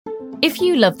If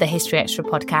you love the History Extra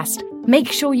podcast,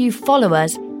 make sure you follow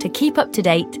us to keep up to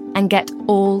date and get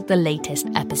all the latest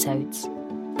episodes.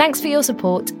 Thanks for your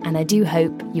support, and I do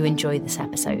hope you enjoy this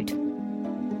episode.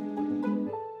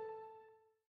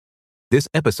 This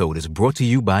episode is brought to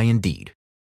you by Indeed.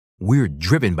 We're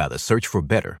driven by the search for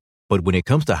better, but when it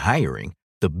comes to hiring,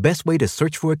 the best way to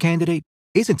search for a candidate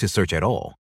isn't to search at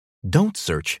all. Don't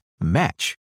search,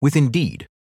 match with Indeed.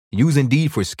 Use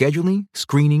Indeed for scheduling,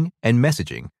 screening, and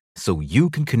messaging so you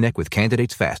can connect with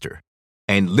candidates faster.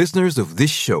 And listeners of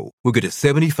this show will get a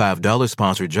 $75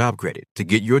 sponsored job credit to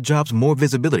get your jobs more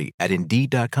visibility at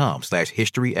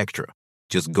Indeed.com/HistoryExtra.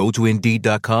 Just go to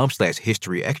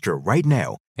Indeed.com/HistoryExtra right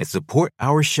now and support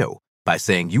our show by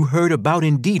saying you heard about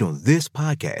Indeed on this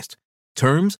podcast.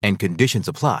 Terms and conditions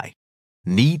apply.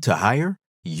 Need to hire?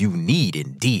 You need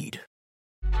Indeed.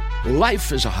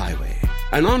 Life is a highway,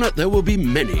 and on it there will be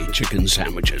many chicken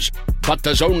sandwiches. But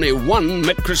there's only one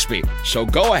McCrispy. So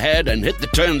go ahead and hit the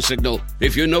turn signal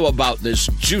if you know about this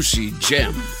juicy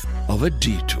gem of a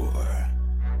detour.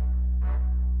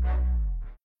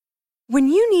 When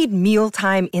you need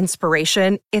mealtime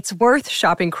inspiration, it's worth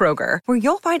shopping Kroger, where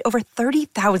you'll find over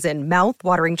 30,000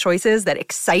 mouth-watering choices that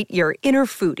excite your inner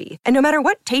foodie. And no matter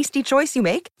what tasty choice you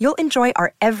make, you'll enjoy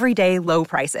our everyday low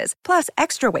prices, plus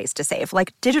extra ways to save,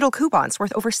 like digital coupons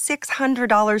worth over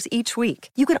 $600 each week.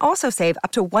 You can also save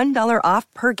up to $1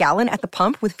 off per gallon at the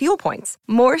pump with fuel points.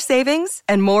 More savings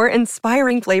and more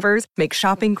inspiring flavors make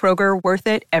shopping Kroger worth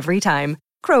it every time.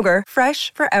 Kroger,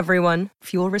 fresh for everyone.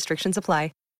 Fuel restrictions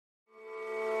apply.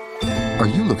 Are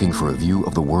you looking for a view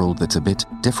of the world that's a bit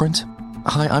different?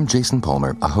 Hi, I'm Jason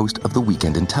Palmer, a host of The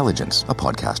Weekend Intelligence, a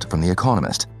podcast from The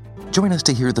Economist. Join us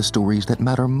to hear the stories that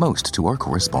matter most to our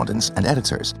correspondents and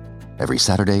editors. Every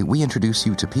Saturday, we introduce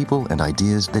you to people and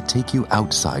ideas that take you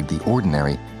outside the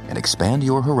ordinary and expand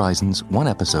your horizons one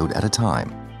episode at a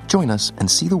time. Join us and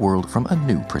see the world from a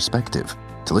new perspective.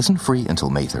 To listen free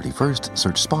until May 31st,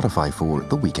 search Spotify for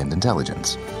The Weekend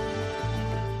Intelligence.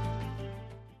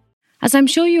 As I'm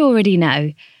sure you already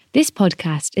know, this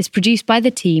podcast is produced by the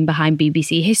team behind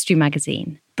BBC History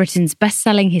Magazine, Britain's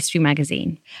best-selling history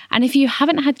magazine. And if you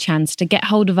haven't had a chance to get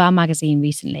hold of our magazine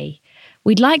recently,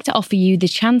 we'd like to offer you the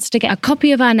chance to get a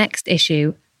copy of our next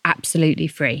issue absolutely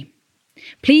free.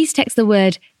 Please text the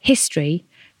word history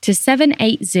to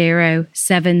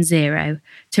 78070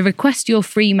 to request your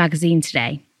free magazine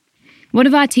today. One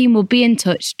of our team will be in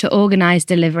touch to organise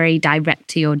delivery direct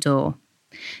to your door.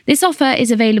 This offer is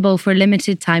available for a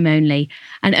limited time only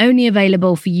and only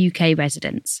available for UK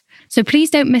residents. So please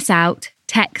don't miss out.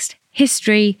 Text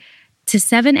history to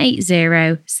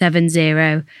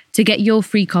 78070 to get your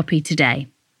free copy today.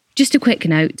 Just a quick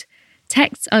note,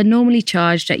 texts are normally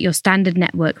charged at your standard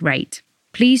network rate.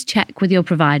 Please check with your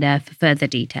provider for further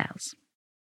details.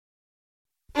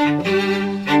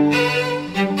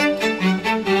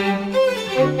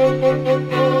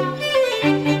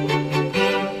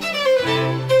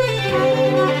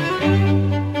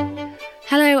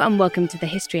 Hello and welcome to the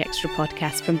History Extra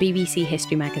podcast from BBC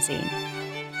History Magazine.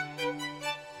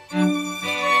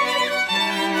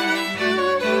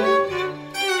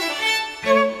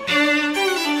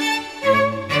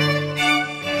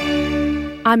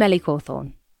 I'm Ellie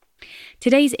Cawthorne.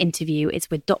 Today's interview is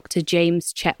with Dr.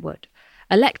 James Chetwood,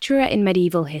 a lecturer in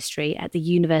medieval history at the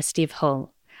University of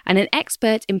Hull and an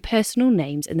expert in personal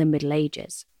names in the Middle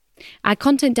Ages. Our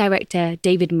content director,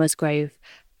 David Musgrove,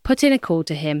 put in a call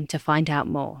to him to find out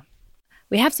more.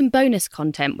 We have some bonus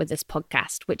content with this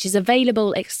podcast, which is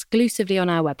available exclusively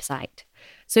on our website.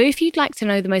 So if you'd like to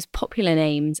know the most popular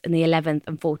names in the 11th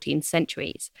and 14th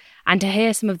centuries, and to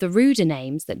hear some of the ruder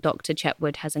names that Dr.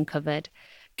 Chetwood has uncovered,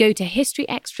 go to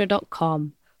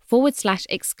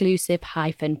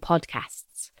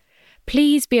historyextra.com/exclusive-podcasts.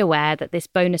 Please be aware that this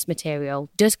bonus material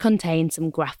does contain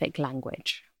some graphic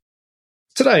language.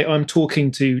 Today, I'm talking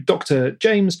to Dr.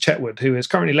 James Chetwood, who is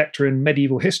currently lecturing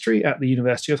medieval history at the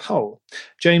University of Hull.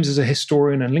 James is a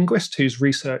historian and linguist whose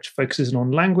research focuses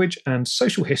on language and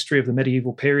social history of the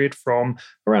medieval period from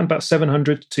around about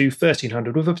 700 to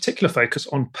 1300, with a particular focus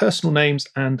on personal names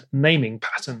and naming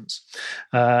patterns.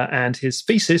 And his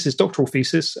thesis, his doctoral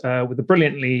thesis, with the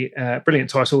brilliant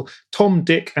title, Tom,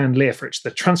 Dick and Leofrich,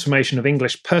 The Transformation of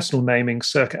English Personal Naming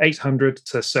circa 800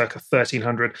 to circa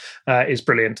 1300, is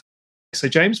brilliant. So,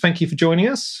 James, thank you for joining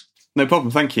us. No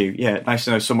problem, thank you. Yeah, nice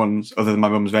to know someone other than my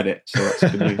mum's read it, so that's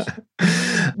good news.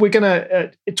 We're going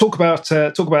to talk about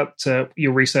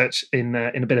your research in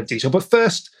a bit of detail. But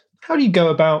first, how do you go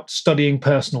about studying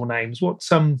personal names? What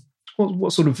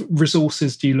sort of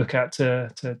resources do you look at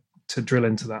to drill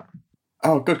into that?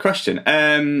 Oh, good question.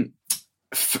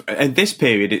 in this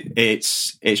period,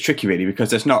 it's tricky really, because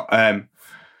there's not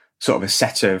sort of a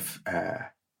set of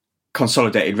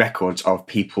consolidated records of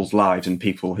people's lives and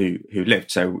people who lived.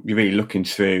 So you're really looking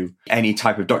through any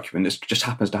type of document that just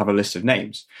happens to have a list of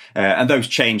names. And those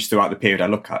change throughout the period I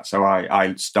look at. So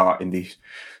I start in the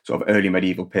sort of early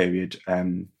medieval period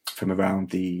from around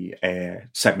the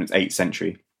 7th, 8th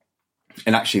century.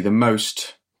 And actually the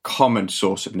most common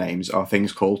source of names are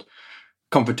things called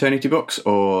confraternity books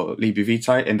or libri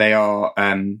vitae. And they are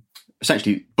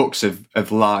essentially books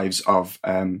of lives of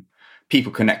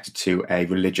people connected to a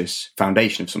religious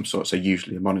foundation of some sort, so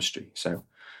usually a monastery. So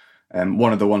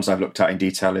one of the ones I've looked at in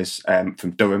detail is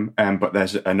from Durham, but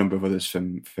there's a number of others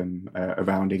from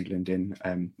around England in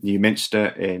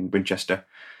Newminster, in Winchester,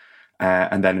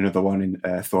 and then another one in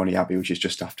Thorney Abbey, which is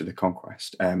just after the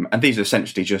conquest. And these are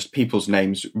essentially just people's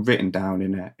names written down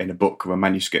in a book or a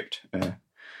manuscript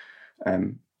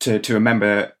to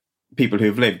remember people who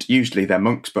have lived. Usually they're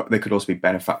monks, but they could also be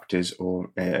benefactors, or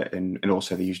and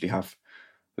also they usually have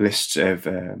lists of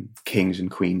kings and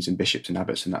queens and bishops and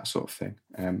abbots and that sort of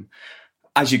thing.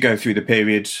 As you go through the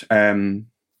period,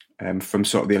 from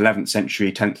sort of the 11th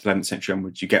century, 10th, 11th century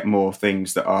onwards, you get more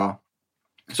things that are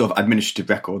sort of administrative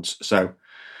records. So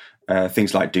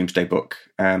things like Domesday Book,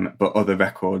 but other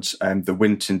records, the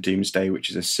Winton Domesday, which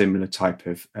is a similar type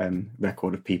of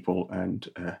record of people and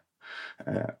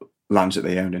lands that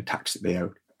they owned and tax that they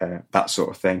owed, that sort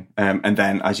of thing. And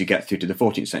then as you get through to the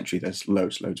 14th century, there's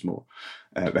loads more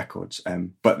records.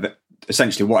 But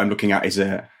essentially what I'm looking at is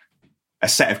a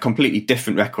set of completely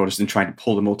different records than trying to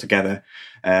pull them all together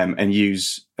and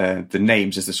use the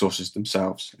names as the sources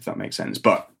themselves, if that makes sense.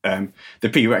 But the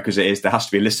prerequisite is there has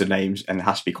to be a list of names, and there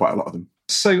has to be quite a lot of them.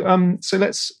 So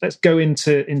let's go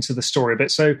into the story a bit.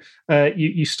 So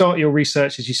you start your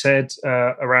research, as you said,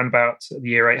 around about the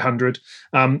year 800,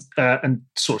 and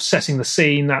sort of setting the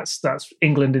scene. That's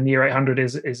England in the year 800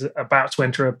 is about to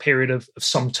enter a period of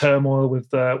some turmoil with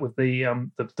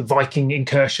the Viking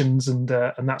incursions and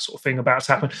that sort of thing about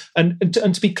to happen. And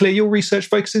to be clear, your research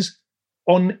focuses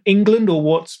on England, or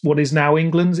what is now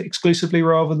England exclusively,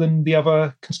 rather than the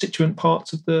other constituent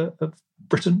parts of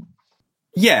Britain.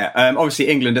 Yeah, obviously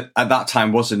England at that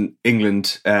time wasn't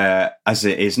England as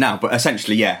it is now, but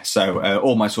essentially, yeah. So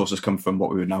all my sources come from what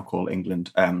we would now call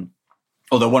England.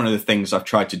 Although one of the things I've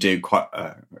tried to do, quite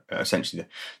essentially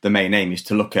the main aim, is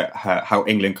to look at how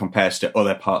England compares to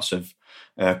other parts of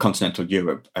continental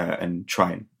Europe and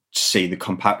try and see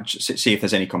if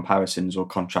there's any comparisons or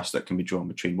contrasts that can be drawn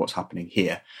between what's happening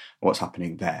here and what's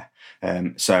happening there.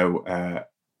 So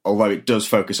although it does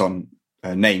focus on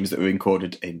names that were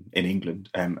recorded in England,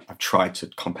 I've tried to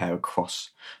compare across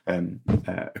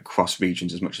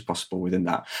regions as much as possible within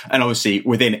that. And obviously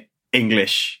within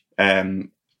English,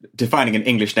 defining an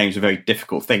English name is a very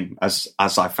difficult thing, as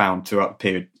I found throughout the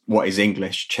period. What is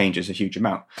English changes a huge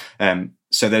amount.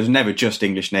 So there's never just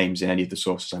English names in any of the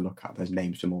sources I look at. There's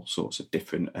names from all sorts of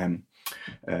different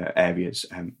areas,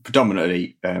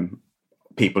 predominantly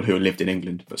people who lived in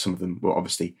England, but some of them were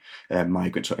obviously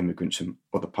migrants or immigrants from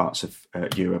other parts of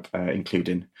Europe,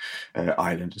 including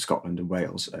Ireland and Scotland and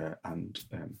Wales and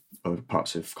other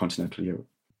parts of continental Europe.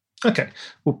 Okay,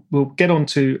 we'll get on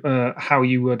to how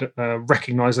you would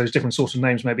recognise those different sorts of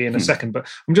names maybe in a second. But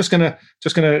I'm just gonna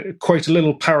quote a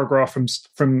little paragraph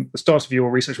from the start of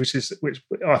your research, which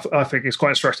I think is quite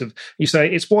instructive. You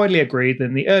say, it's widely agreed that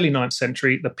in the early 9th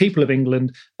century, the people of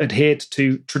England adhered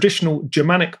to traditional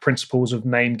Germanic principles of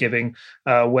name giving,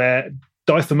 where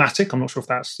diphthematic, I'm not sure if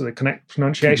that's the correct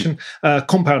pronunciation,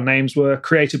 compound names were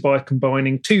created by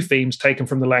combining two themes taken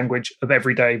from the language of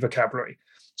everyday vocabulary.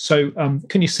 So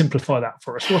can you simplify that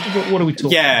for us? What are we talking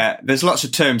about? Yeah, there's lots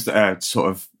of terms that are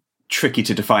sort of tricky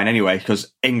to define anyway,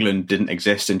 because England didn't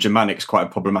exist and Germanic's quite a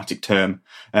problematic term.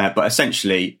 But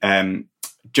essentially,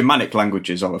 Germanic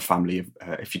languages are a family of,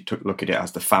 if you look at it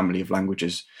as the family of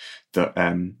languages that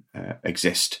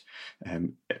exist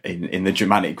in the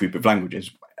Germanic group of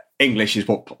languages. English is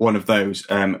one of those,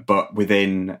 but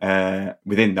within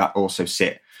that also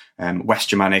sit West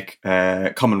Germanic.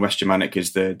 Common West Germanic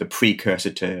is the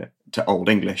precursor to Old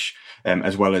English,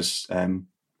 as well as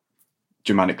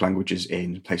Germanic languages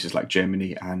in places like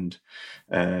Germany and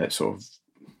sort of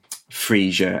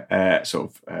Frisia,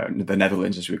 the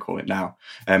Netherlands as we call it now.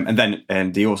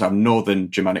 And they also have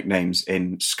Northern Germanic names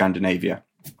in Scandinavia.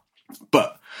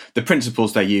 But the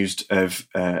principles they used of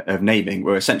naming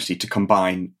were essentially to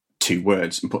combine two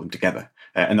words and put them together.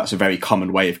 And that's a very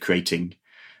common way of creating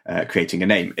a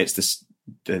name. It's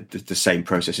the same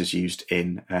process is used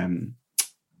in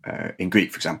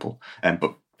Greek, for example,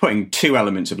 but putting two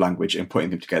elements of language and putting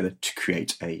them together to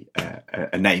create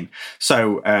a name.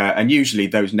 So, and usually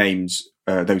those names,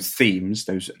 those themes,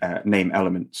 those name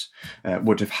elements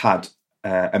would have had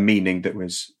a meaning that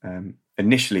was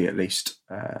initially at least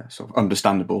sort of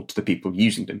understandable to the people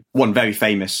using them. One very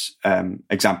famous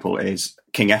example is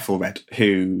King Ethelred,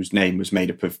 whose name was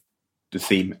made up of the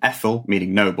theme Ethel,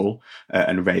 meaning noble,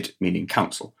 and Red, meaning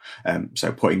council.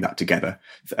 So putting that together,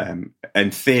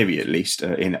 in theory at least,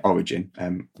 in origin,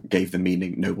 gave the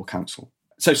meaning noble council.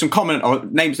 So some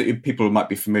common names that people might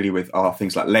be familiar with are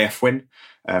things like Leofwin.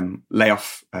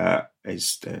 Leof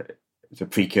is the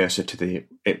precursor to the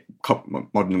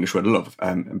modern English word love,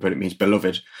 but it means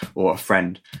beloved or a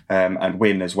friend, and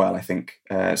win as well, I think.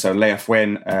 So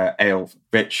Leofwin, Ealf,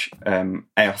 rich,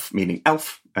 Ealf meaning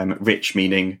elf, rich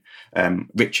meaning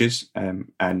riches,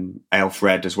 and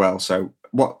Aelfred as well. So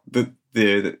what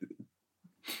the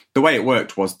way it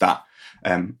worked was that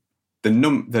the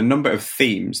number of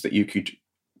themes that you could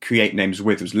create names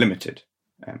with was limited.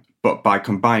 But by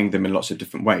combining them in lots of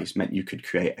different ways meant you could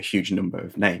create a huge number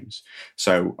of names.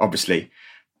 So obviously,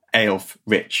 Ealf,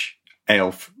 rich,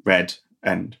 Ealf, red,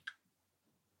 and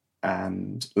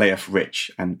Leof,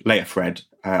 rich, and Leofred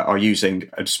are using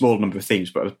a small number of themes,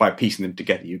 but by piecing them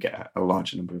together, you get a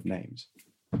larger number of names.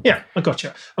 Yeah, I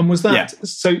gotcha. And was that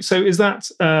so? Is that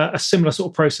a similar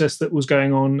sort of process that was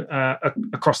going on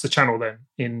across the Channel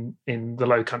then in the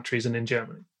Low Countries and in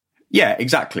Germany? Yeah,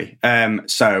 exactly.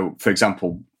 So, for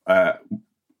example,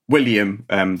 William,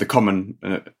 the common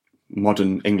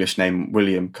modern English name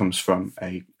William, comes from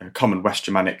a common West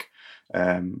Germanic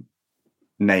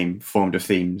name formed of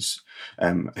themes,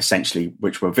 essentially,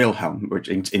 which were Wilhelm, which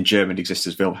in German exists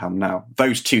as Wilhelm now.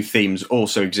 Those two themes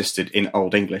also existed in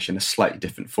Old English in a slightly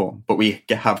different form, but we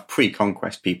have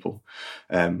pre-conquest people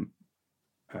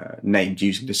named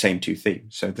using the same two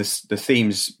themes. So the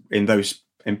themes in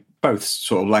both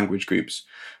sort of language groups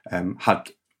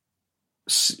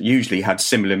usually had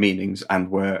similar meanings and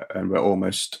were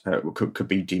almost could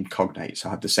be deemed cognate, so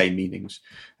had the same meanings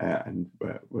and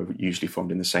were usually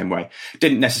formed in the same way.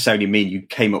 Didn't necessarily mean you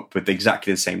came up with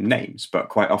exactly the same names, but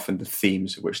quite often the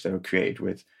themes which they were created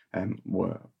with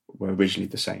were originally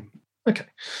the same. Okay.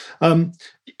 And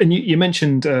you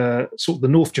mentioned sort of the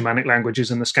North Germanic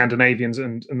languages and the Scandinavians,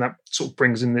 and that sort of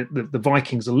brings in the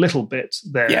Vikings a little bit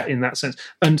there in that sense.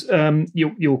 And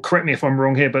you'll correct me if I'm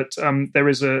wrong here, but there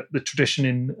is the tradition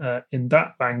in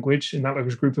that language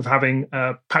group of having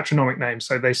patronymic names.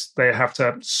 So they have to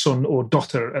have son or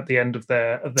daughter at the end of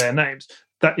their names.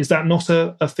 Is that not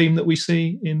a theme that we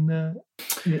see in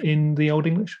the Old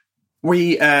English?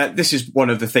 This is one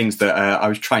of the things that I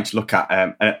was trying to look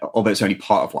at, although it's only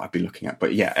part of what I've been looking at. But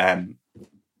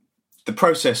the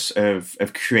process of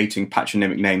creating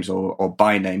patronymic names or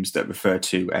bynames that refer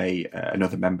to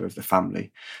another member of the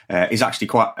family is actually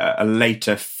quite a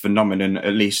later phenomenon,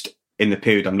 at least in the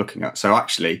period I'm looking at. So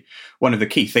actually, one of the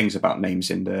key things about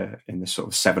names in the sort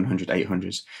of 700,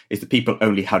 800s is that people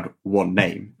only had one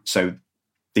name. So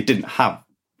they didn't have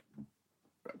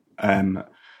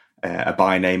a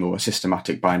byname or a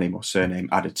systematic byname or surname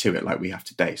added to it like we have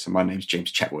today. So my name's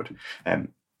James Chetwood.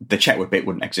 The Chetwood bit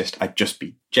wouldn't exist. I'd just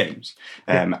be James.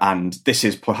 And this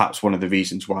is perhaps one of the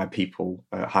reasons why people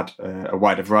had a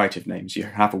wider variety of names. You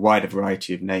have a wider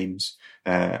variety of names.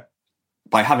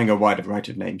 By having a wider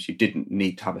variety of names, you didn't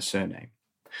need to have a surname.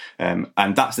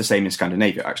 And that's the same in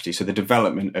Scandinavia, actually. So the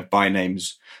development of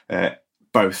bynames,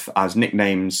 both as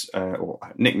nicknames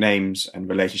and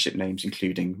relationship names,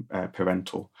 including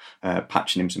parental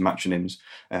patronyms and matronyms,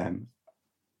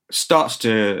 starts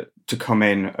to come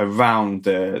in around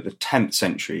the 10th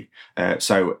century.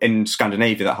 So in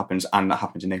Scandinavia that happens, and that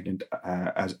happens in England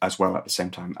as well at the same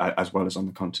time, as well as on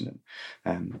the continent,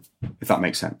 if that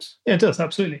makes sense. Yeah, it does,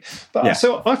 absolutely. But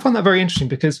so I find that very interesting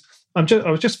because I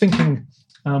was just thinking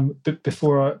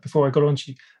before I got on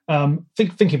to you,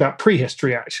 thinking about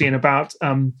prehistory actually, and about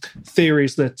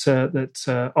theories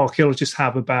that archaeologists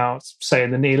have about, say,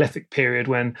 in the Neolithic period,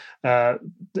 when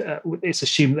it's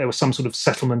assumed there was some sort of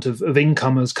settlement of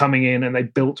incomers coming in, and they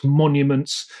built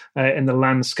monuments in the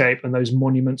landscape, and those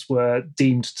monuments were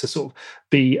deemed to sort of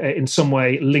be in some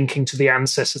way linking to the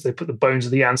ancestors. They put the bones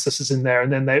of the ancestors in there,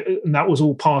 and then that was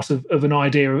all part of an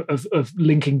idea of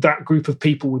linking that group of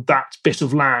people with that bit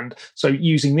of land, so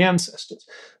using the ancestors.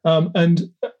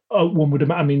 One would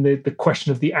imagine, I mean, the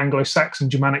question of the Anglo-Saxon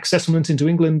Germanic settlement into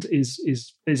England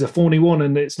is a thorny one,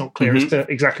 and it's not clear as to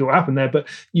exactly what happened there. But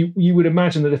you would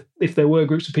imagine that if there were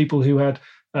groups of people who had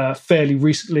fairly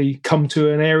recently come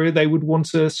to an area, they would want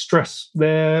to stress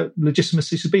their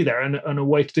legitimacy to be there, and a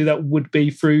way to do that would be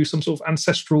through some sort of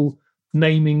ancestral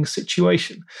naming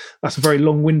situation? That's a very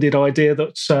long-winded idea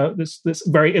that's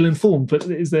very ill-informed. But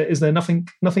is there nothing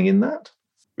in that?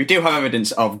 We do have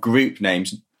evidence of group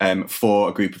names for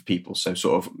a group of people. So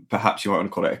sort of perhaps you might want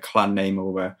to call it a clan name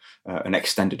or an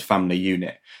extended family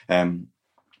unit.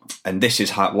 And this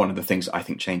is one of the things that I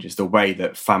think changes the way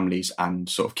that families and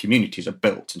sort of communities are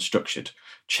built and structured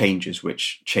changes,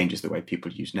 which changes the way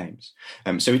people use names.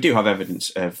 So we do have evidence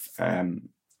of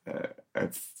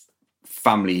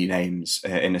family names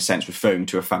in a sense referring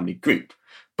to a family group,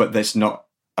 but that's not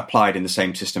applied in the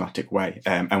same systematic way.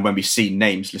 And when we see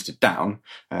names listed down,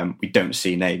 we don't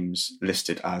see names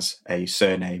listed as a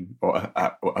surname or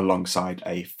alongside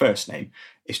a first name.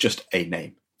 It's just a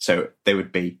name. So they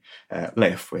would be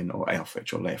Leofwin or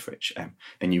Aelfrich or Leofrich,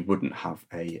 and you wouldn't have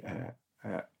a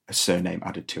surname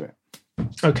added to it.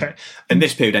 Okay. In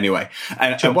this period anyway.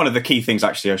 And one of the key things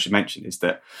actually I should mention is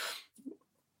that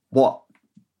what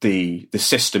the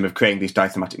system of creating these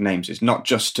diathematic names is not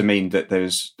just to mean that there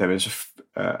is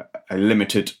a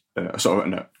limited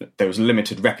there was a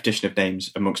limited repetition of names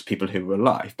amongst people who were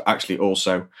alive, but actually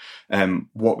also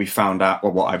what we found out,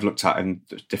 or what I've looked at in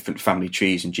different family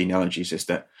trees and genealogies, is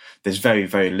that there's very,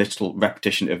 very little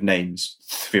repetition of names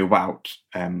throughout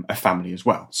a family as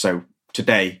well. So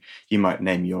today you might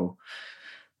name your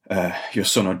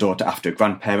son or daughter after a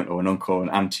grandparent or an uncle or an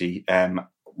auntie.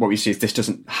 What we see is this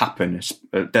doesn't happen,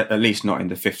 at least not in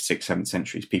the 5th, 6th, 7th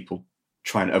centuries. People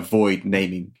try and avoid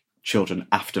naming children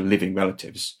after living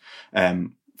relatives,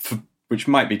 which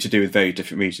might be to do with very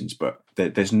different reasons, but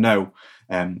there's no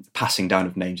passing down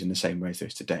of names in the same way as there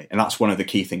is today. And that's one of the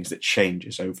key things that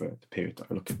changes over the period that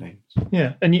I look at names.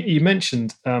 Yeah, and you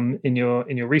mentioned in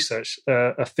your research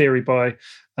a theory by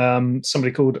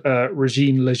somebody called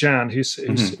Regine Lejeune, who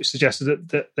suggested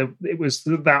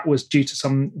that was due to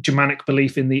some Germanic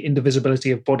belief in the indivisibility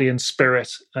of body and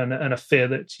spirit, and a fear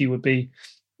that you would be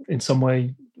in some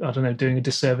way, I don't know, doing a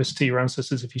disservice to your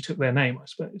ancestors if you took their name, I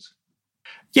suppose.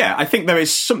 Yeah, I think there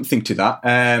is something to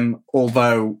that,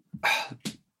 although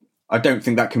I don't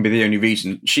think that can be the only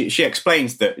reason. She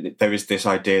explains that there is this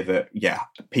idea that,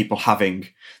 people having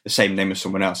the same name as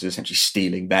someone else is essentially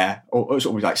stealing or it's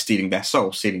always like stealing their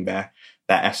soul, stealing their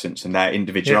essence and their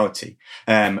individuality.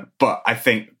 Yeah. But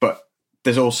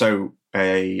there's also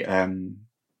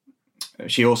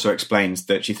she also explains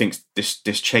that she thinks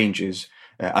this changes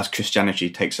as Christianity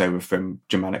takes over from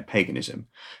Germanic paganism.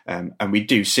 And we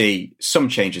do see some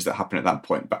changes that happen at that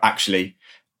point, but actually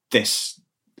this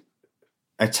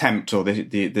attempt, or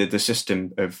the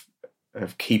system of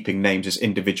keeping names as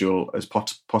individual as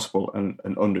possible and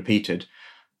unrepeated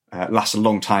lasts a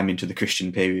long time into the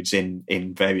Christian periods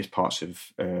in various parts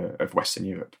of Western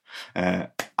Europe.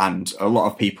 And a lot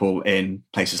of people in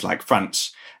places like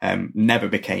France never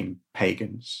became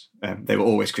pagans. They were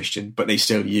always Christian, but they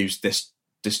still used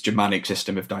this Germanic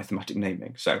system of diathematic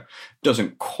naming. So it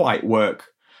doesn't quite work,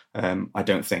 I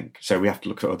don't think. So we have to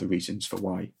look at other reasons for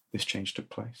why this change took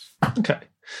place. Okay.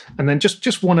 And then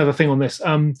just one other thing on this.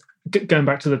 Going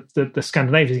back to the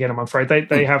Scandinavians again, I'm afraid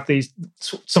they have these.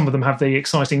 Some of them have the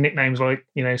exciting nicknames like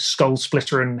Skull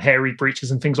Splitter and Hairy Breeches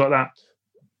and things like that.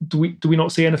 Do we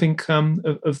not see anything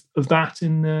of that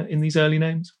in these early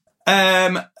names?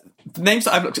 The names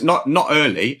that I've looked at, not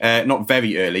early, not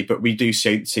very early, but we do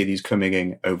see these coming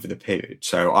in over the period.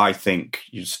 So I think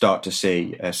you start to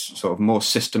see a sort of more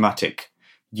systematic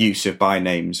use of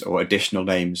by-names or additional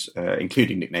names,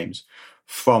 including nicknames,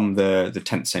 from the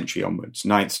 10th century onwards.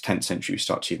 9th, 10th century, we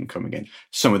start to see them coming in.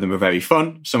 Some of them are very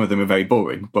fun, some of them are very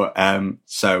boring. But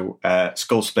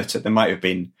Skull Splitter, there might have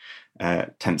been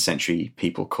 10th century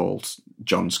people called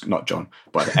not John,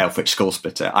 but Aelfrich Skull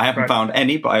Splitter. I haven't found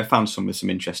any, but I've found some with some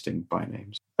interesting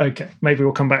by-names. Okay, maybe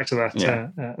we'll come back to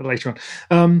that later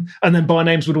on. And then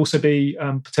by-names would also be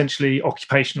potentially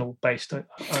occupational based.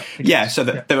 So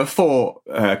there are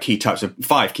 5 key types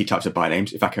of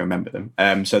by-names, if I can remember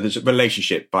them. So there's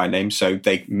relationship by-names, so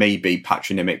they may be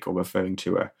patronymic or referring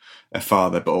to a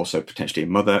father, but also potentially a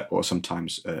mother, or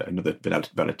sometimes another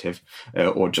relative,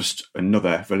 or just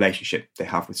another relationship they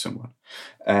have with someone.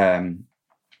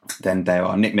 Then there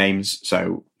are nicknames,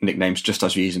 so nicknames just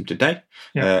as we use them today,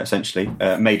 essentially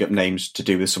made-up names to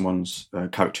do with someone's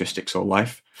characteristics or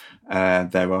life.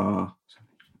 There are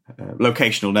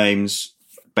locational names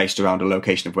based around a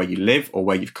location of where you live or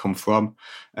where you've come from,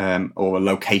 or a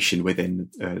location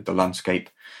within the landscape.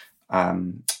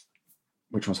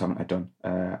 Which ones haven't I done?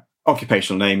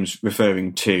 Occupational names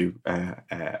referring to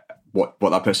what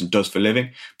that person does for a living,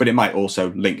 but it might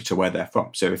also link to where they're from.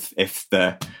 So if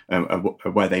where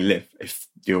they live, if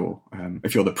you're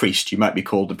the priest, you might be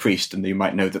called the priest, and you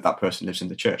might know that person lives in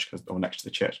the church or next to the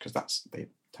church, because that's the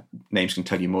names can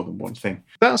tell you more than one thing.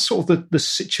 That's sort of the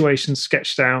situation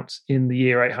sketched out in the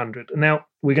year 800. And now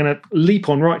we're going to leap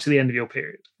on right to the end of your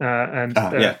period. And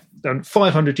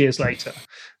 500 years later,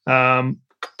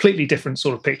 completely different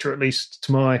sort of picture, at least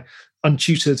to my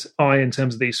untutored eye in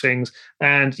terms of these things.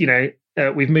 And,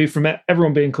 we've moved from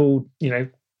everyone being called,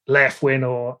 Leofwin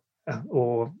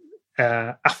or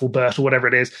Athelbert or whatever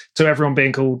it is, to everyone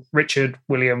being called Richard,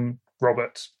 William,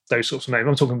 Robert, those sorts of names.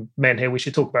 I'm talking men here. We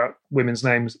should talk about women's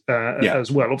names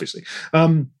as well, obviously.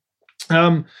 So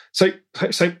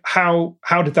how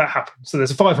did that happen? So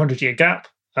there's a 500-year gap.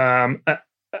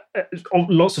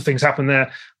 Lots of things happen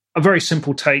there. A very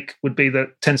simple take would be that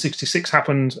 1066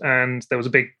 happened and there was a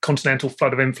big continental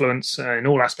flood of influence in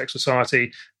all aspects of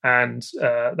society, and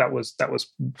that was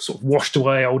sort of washed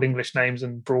away old English names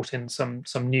and brought in some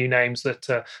new names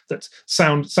that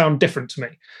sound different to me.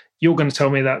 You're going to tell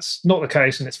me that's not the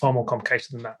case and it's far more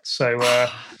complicated than that. So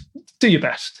do your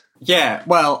best. Yeah,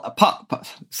 well,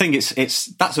 thing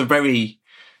is, that's a very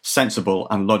sensible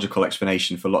and logical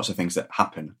explanation for lots of things that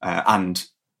happen, and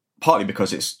partly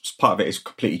because part of it is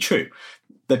completely true.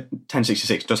 The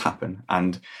 1066 does happen,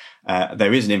 and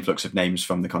there is an influx of names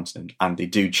from the continent, and they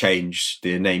do change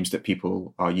the names that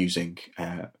people are using.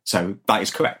 So that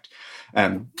is correct.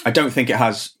 I don't think it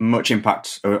has much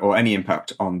impact or any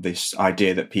impact on this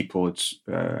idea that people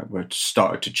were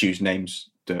started to choose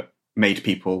names that made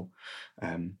people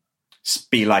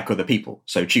be like other people.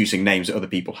 So choosing names that other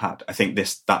people had. I think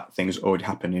that thing is already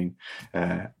happening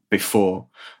before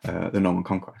the Norman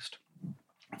conquest.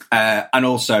 And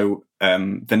also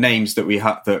the names that we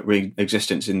have that were in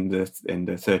existence in the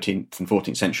 13th and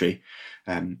 14th century,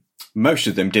 most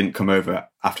of them didn't come over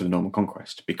after the Norman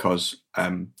conquest, because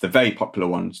the very popular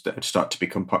ones that had started to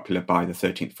become popular by the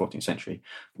 13th, 14th century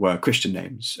were Christian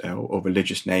names or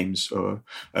religious names or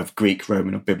of Greek,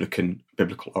 Roman or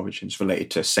biblical origins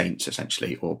related to saints,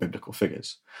 essentially, or biblical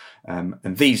figures. And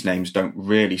these names don't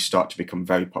really start to become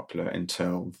very popular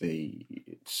until the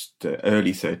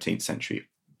early 13th century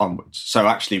onwards. So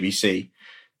actually we see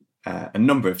a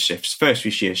number of shifts. First,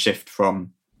 we see a shift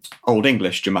from Old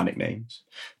English Germanic names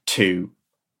to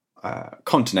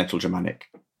continental Germanic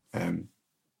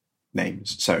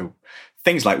names. So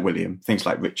things like William, things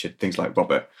like Richard, things like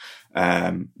Robert,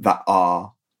 that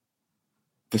are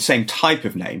the same type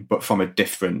of name, but from a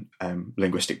different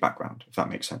linguistic background, if that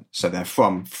makes sense. So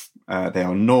they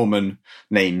are Norman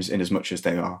names in as much as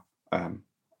they are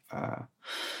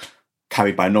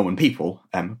carried by Norman people,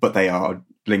 but they are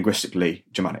linguistically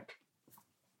Germanic.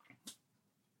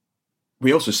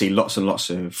 We also see lots and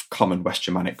lots of common West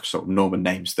Germanic sort of Norman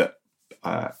names that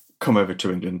come over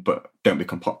to England but don't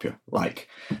become popular, like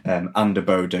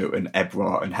Anderbodo and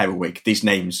Ebrard and Herewig. These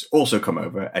names also come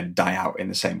over and die out in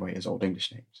the same way as Old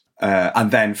English names. And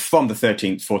then from the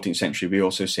 13th, 14th century, we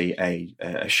also see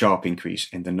a sharp increase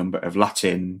in the number of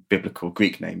Latin, Biblical,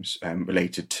 Greek names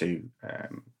related to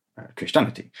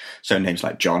Christianity. So names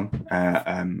like John,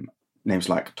 names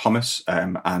like Thomas,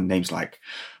 and names like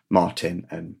Martin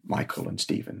and Michael and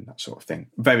Stephen, that sort of thing.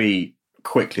 Very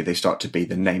quickly, they start to be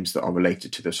the names that are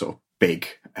related to the sort of big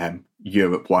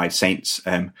Europe-wide saints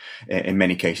in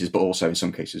many cases, but also in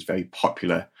some cases very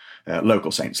popular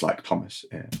local saints like Thomas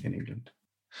in England.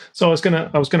 So I was going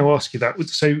to ask you that.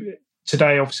 So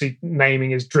today, obviously,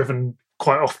 naming is driven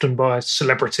quite often by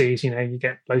celebrities. You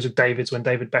get loads of Davids when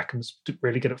David Beckham's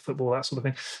really good at football, that sort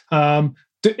of thing.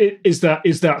 Is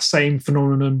that same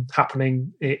phenomenon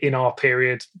happening in our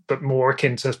period, but more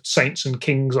akin to saints and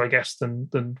kings, I guess,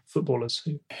 than footballers?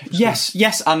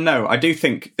 Yes and no. I do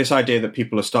think this idea that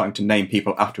people are starting to name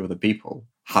people after other people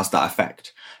has that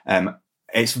effect.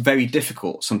 It's very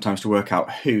difficult sometimes to work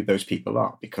out who those people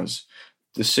are, because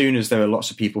as soon as there are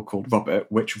lots of people called Robert,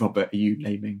 which Robert are you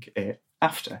naming it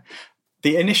after?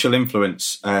 The initial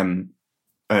influence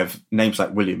of names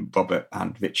like William, Robert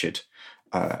and Richard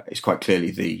is quite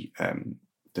clearly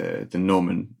the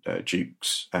Norman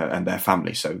dukes and their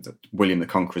family. So that William the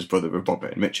Conqueror's brother of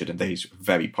Robert and Richard, and these are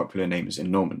very popular names in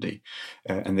Normandy,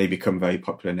 and they become very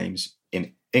popular names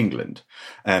in England.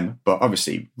 But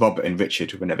obviously, Robert and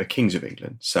Richard were never kings of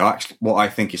England. So actually, what I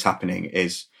think is happening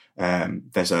is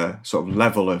there's a sort of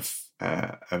level of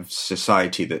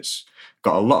society that's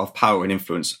got a lot of power and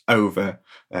influence over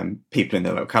people in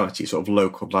their locality, sort of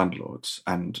local landlords.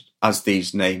 And as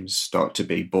these names start to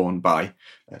be borne by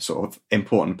sort of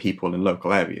important people in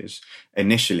local areas,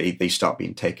 initially they start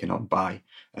being taken on by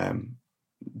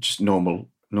just normal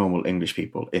English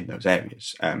people in those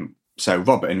areas. So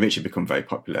Robert and Richard become very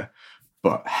popular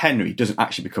But Henry doesn't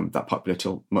actually become that popular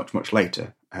till much, much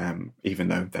later, even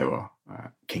though there are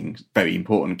kings, very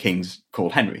important kings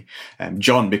called Henry.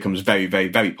 John becomes very, very,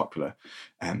 very popular,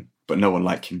 but no one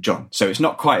like King John. So it's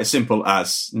not quite as simple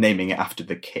as naming it after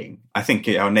the king. I think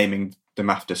they are naming them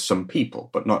after some people,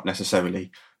 but not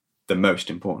necessarily the most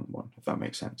important one, if that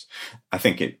makes sense. I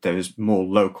think there is more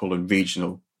local and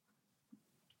regional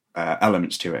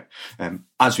elements to it.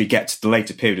 As we get to the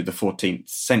later period of the 14th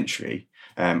century,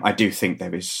 I do think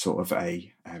there is sort of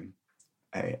a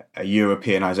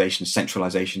Europeanization,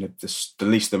 centralization of at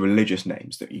least the religious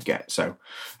names that you get. So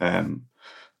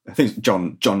I think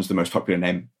John's the most popular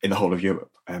name in the whole of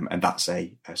Europe, and that's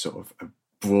a sort of a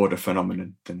broader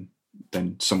phenomenon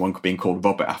than someone being called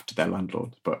Robert after their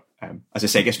landlord. But as I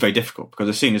say, it gets very difficult because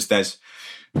as soon as there's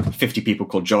 50 people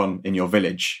called John in your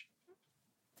village,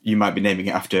 you might be naming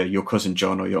it after your cousin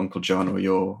John or your uncle John or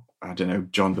your, I don't know,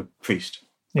 John the priest.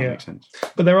 That makes sense.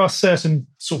 But there are certain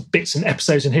sort of bits and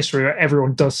episodes in history where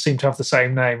everyone does seem to have the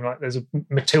same name. Like there's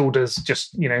Matilda's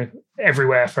just,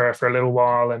 everywhere for a little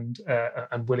while, and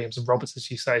Williams and Roberts,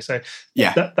 as you say. So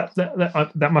yeah,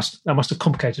 that must have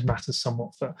complicated matters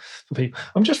somewhat for people.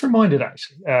 I'm just reminded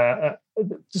actually.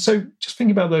 So just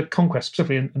thinking about the conquest,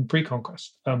 specifically and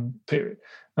pre-conquest period,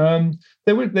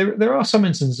 there are some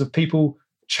instances of people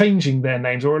changing their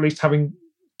names, or at least having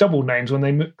double names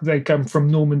when they come from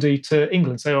Normandy to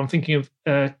England. So I'm thinking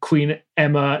of Queen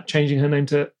Emma changing her name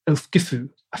to Elfgifu,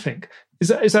 I think. Is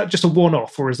that just a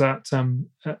one-off, or is that no?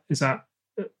 We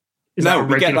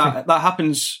get that. That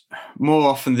happens more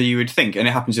often than you would think, and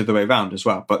it happens the other way around as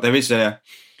well. But there is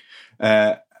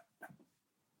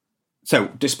so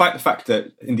despite the fact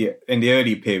that in the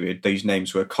early period these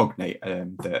names were cognate,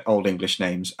 the Old English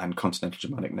names and Continental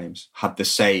Germanic names had the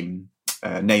same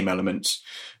name elements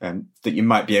that you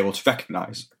might be able to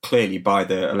recognise. Clearly, by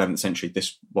the 11th century,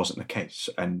 this wasn't the case,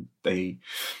 and the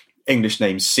English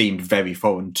names seemed very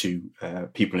foreign to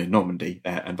people in Normandy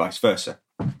and vice versa.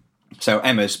 So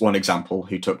Emma's one example,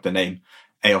 who took the name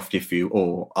Eofgifu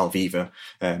or Alviva,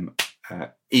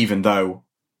 even though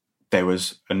there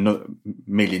was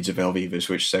millions of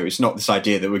Elvivas, so it's not this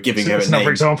idea that we're giving her a name. Another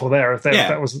example there. If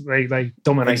that was they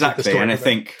dominated exactly, the story. And I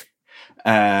think.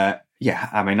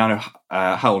 I mean, I know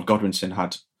Harold Godwinson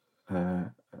had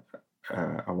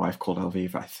a wife called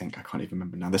Elviva, I think. I can't even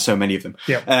remember now. There's so many of them.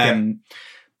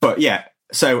 But yeah,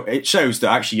 so it shows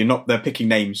that actually they're picking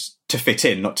names to fit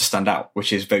in, not to stand out,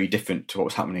 which is very different to what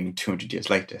was happening 200 years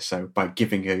later. So by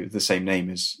giving her the same name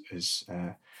as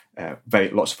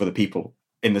lots of other people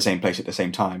in the same place at the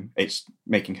same time, it's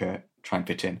making her try and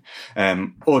fit in.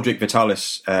 Orderic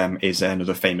Vitalis is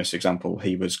another famous example.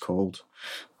 He was called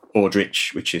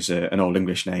Ordrich, which is an Old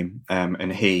English name,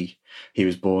 and he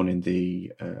was born in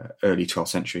the early 12th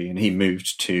century, and he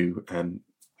moved to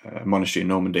a monastery in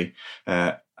Normandy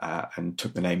and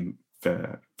took the name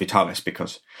Vitalis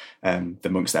because the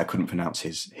monks there couldn't pronounce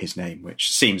his name,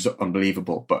 which seems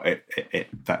unbelievable, but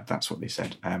that's what they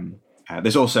said.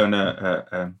 There's also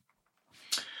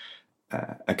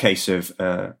a case of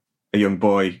a young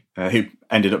boy who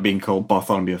ended up being called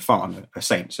Bartholomew of Farn, a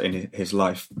saint in his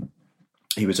life.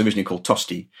 He was originally called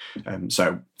Tosti,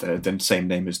 so the same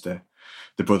name as the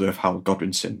brother of Harold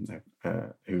Godwinson,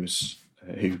 who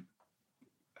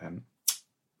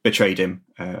betrayed him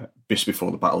just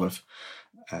before the Battle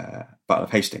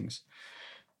of Hastings.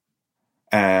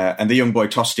 And the young boy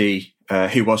Tosti,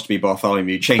 who was to be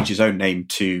Bartholomew, changed his own name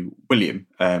to William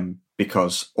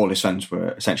because all his friends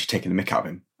were essentially taking the mick out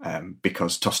of him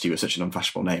because Tosti was such an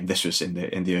unfashionable name. This was in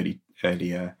the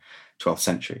early 12th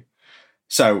century.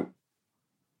 So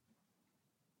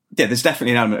yeah, there's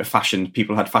definitely an element of fashion.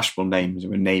 People had fashionable names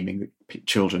and were naming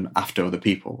children after other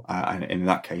people. And in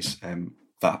that case,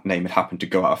 that name had happened to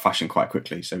go out of fashion quite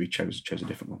quickly, so he chose a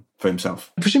different one for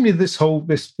himself. Presumably, this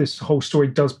whole story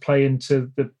does play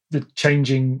into the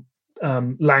changing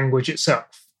language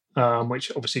itself,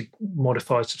 which obviously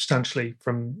modifies substantially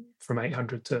from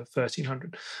 800 to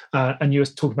 1300. And you were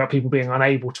talking about people being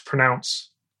unable to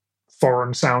pronounce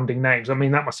foreign-sounding names. I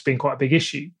mean, that must have been quite a big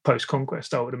issue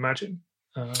post-conquest, I would imagine.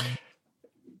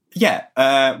 We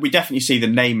definitely see the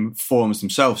name forms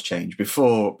themselves change.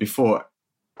 Before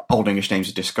Old English names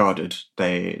are discarded,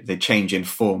 they change in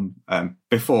form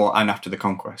before and after the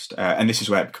conquest, and this is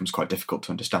where it becomes quite difficult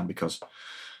to understand because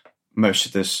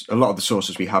a lot of the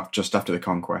sources we have just after the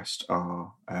conquest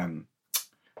are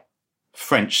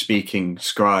French-speaking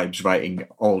scribes writing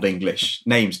Old English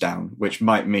names down, which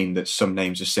might mean that some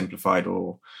names are simplified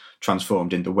or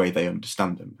transformed in the way they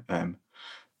understand them.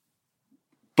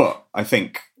 But I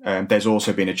think there's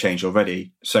also been a change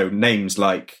already. So names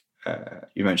like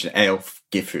you mentioned Ealf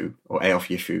Gifu or Ealf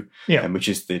Yifu, yeah. Which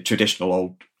is the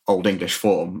traditional Old English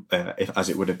form, as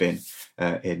it would have been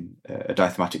in a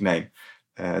diathematic name.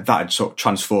 That had sort of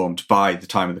transformed by the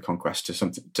time of the conquest to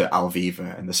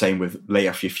Alviva, and the same with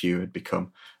Leaf Yifu had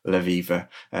become Leviva,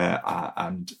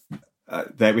 and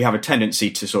there we have a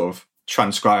tendency to sort of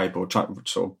transcribe or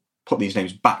sort of put these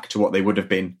names back to what they would have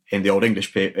been in the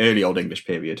early Old English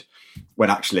period, when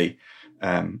actually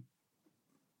a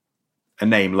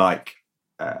name like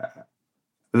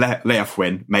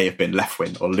Leofwin may have been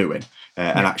Lefwin or Lewin,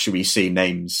 and actually we see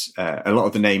names. A lot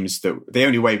of the names the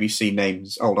only way we see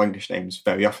names, Old English names,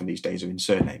 very often these days are in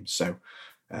surnames. So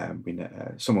we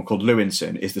know, someone called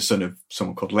Lewinson is the son of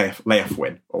someone called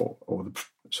Leofwin, or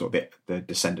the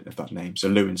descendant of that name. So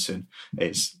Lewinson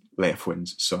is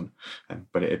Leofwin's son,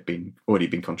 but it had already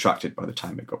been contracted by the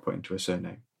time it got put into a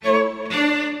surname.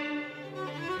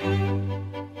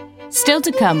 Still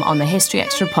to come on the History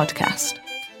Extra podcast.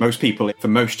 Most people, for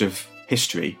most of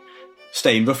history,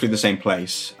 stay in roughly the same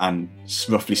place and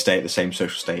roughly stay at the same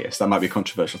social status. That might be a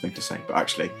controversial thing to say, but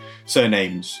actually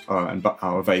surnames are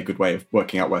a very good way of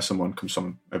working out where someone comes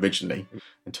from originally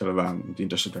until around the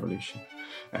Industrial Revolution.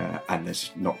 And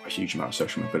there's not a huge amount of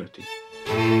social mobility.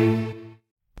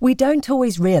 We don't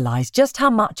always realise just how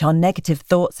much our negative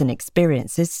thoughts and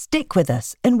experiences stick with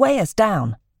us and weigh us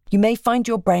down. You may find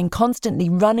your brain constantly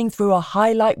running through a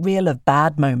highlight reel of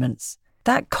bad moments.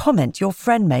 That comment your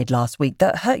friend made last week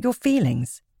that hurt your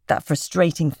feelings. That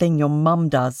frustrating thing your mum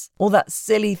does. Or that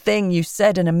silly thing you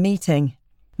said in a meeting.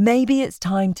 Maybe it's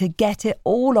time to get it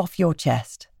all off your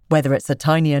chest. Whether it's a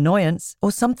tiny annoyance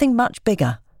or something much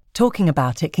bigger, talking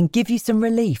about it can give you some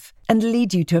relief and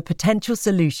lead you to a potential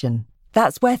solution.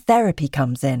 That's where therapy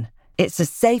comes in. It's a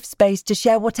safe space to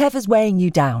share whatever's weighing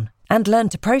you down and learn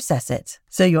to process it,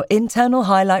 so your internal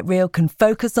highlight reel can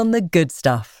focus on the good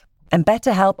stuff. And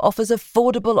BetterHelp offers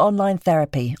affordable online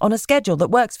therapy on a schedule that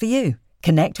works for you.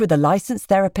 Connect with a licensed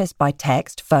therapist by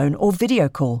text, phone, or video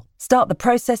call. Start the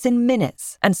process in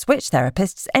minutes and switch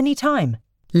therapists anytime.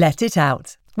 Let it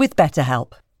out with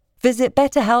BetterHelp. Visit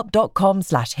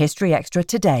betterhelp.com/historyextra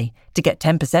today to get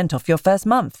 10% off your first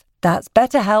month. That's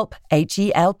BetterHelp,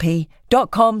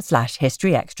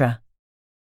 HELP.com/historyextra.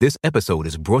 This episode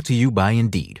is brought to you by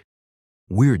Indeed.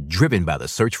 We're driven by the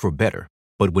search for better,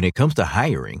 but when it comes to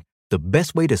hiring, the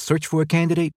best way to search for a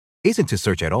candidate isn't to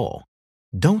search at all.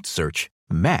 Don't search,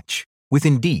 match with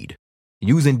Indeed.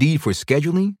 Use Indeed for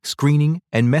scheduling, screening,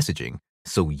 and messaging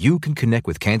so you can connect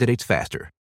with candidates faster.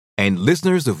 And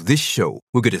listeners of this show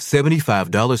will get a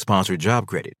 $75 sponsored job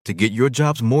credit to get your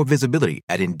jobs more visibility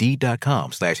at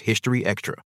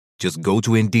Indeed.com/historyextra. Just go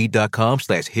to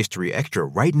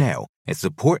Indeed.com/historyextra right now and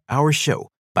support our show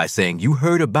by saying you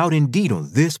heard about Indeed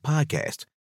on this podcast.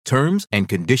 Terms and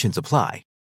conditions apply.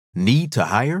 Need to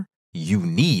hire? You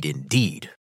need Indeed.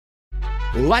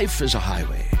 Life is a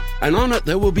highway, and on it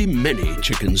there will be many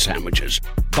chicken sandwiches.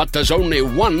 But there's only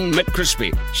one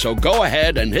McCrispy. So go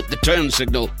ahead and hit the turn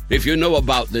signal if you know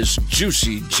about this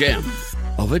juicy gem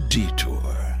of a detour.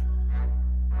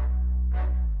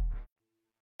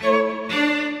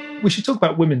 We should talk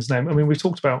about women's name. I mean, we've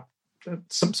talked about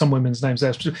some women's names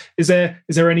there. Is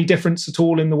there any difference at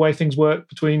all in the way things work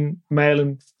between male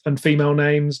and female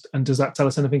names? And does that tell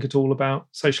us anything at all about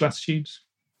social attitudes?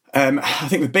 I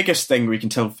think the biggest thing we can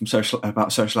tell from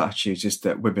about social attitudes is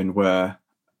that women were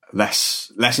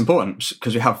less important,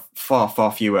 because we have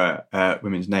far fewer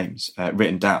women's names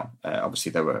written down.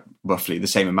 Obviously, there were roughly the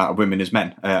same amount of women as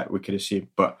men, we could assume,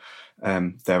 but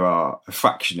there are a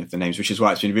fraction of the names, which is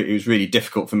why it was really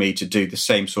difficult for me to do the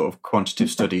same sort of quantitative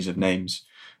studies of names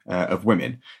of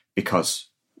women,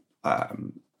 because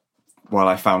while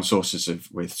I found sources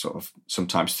with sort of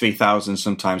sometimes 3,000,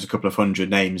 sometimes a couple of hundred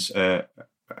names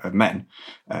of men,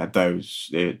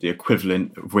 the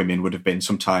equivalent of women would have been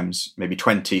sometimes maybe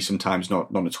 20, sometimes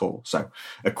none at all. So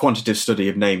a quantitative study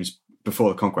of names before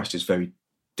the conquest is very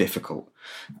difficult.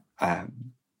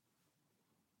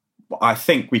 I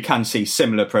think we can see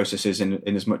similar processes in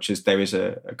as much as there is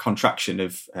a contraction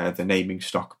of the naming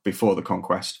stock before the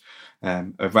conquest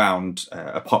around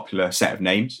a popular set of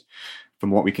names,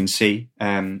 from what we can see.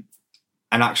 And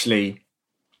actually,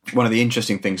 one of the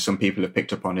interesting things some people have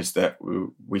picked up on is that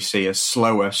we see a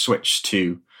slower switch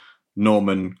to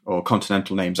Norman or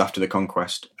continental names after the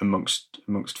conquest amongst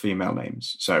female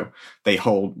names. So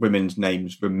women's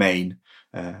names remain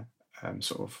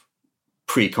sort of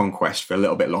pre-conquest for a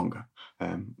little bit longer.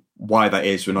 Why that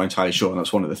is, we're not entirely sure, and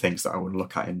that's one of the things that I want to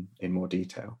look at in more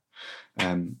detail.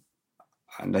 And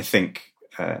I think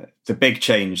the big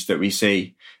change that we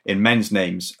see in men's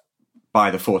names by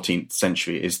the 14th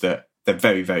century is that they're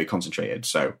very, very concentrated.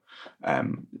 So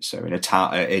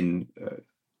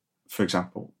for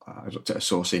example, I looked at a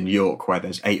source in York where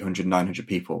there's 800, 900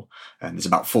 people, and there's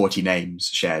about 40 names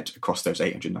shared across those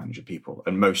 800, 900 people.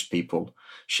 And most people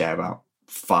share about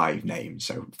 5 names.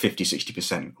 So 50,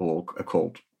 60% all are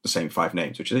called the same 5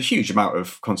 names, which is a huge amount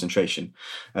of concentration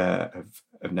of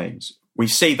names. We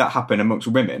see that happen amongst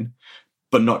women,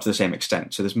 but not to the same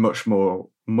extent. So there's much more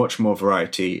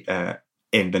variety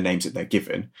in the names that they're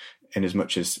given, in as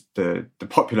much as the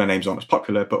popular names aren't as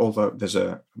popular, but although there's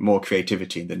a more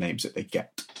creativity in the names that they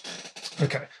get.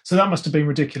 Okay, so that must have been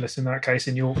ridiculous in that case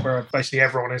in York, where basically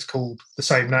everyone is called the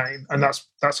same name, and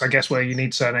that's I guess where you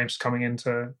need surnames coming in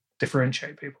to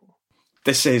differentiate people.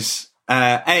 This is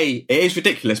it is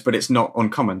ridiculous, but it's not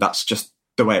uncommon. That's just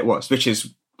the way it was, which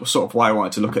is sort of why I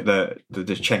wanted to look at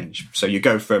the change. So you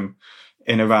go from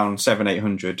in around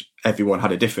 700-800, everyone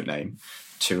had a different name,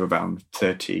 to around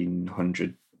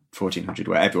 1300. 1400,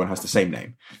 where everyone has the same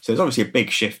name. So there's obviously a big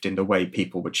shift in the way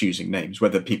people were choosing names,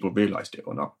 whether people realised it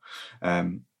or not.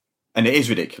 And it is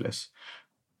ridiculous.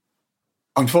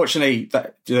 Unfortunately,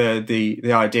 that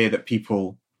the idea that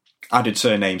people added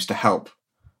surnames to help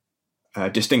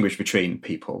distinguish between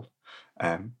people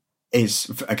is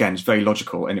very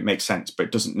logical, and it makes sense, but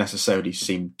it doesn't necessarily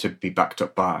seem to be backed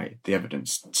up by the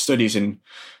evidence. Studies in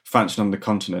France and on the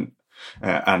continent,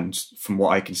 and from what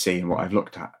I can see and what I've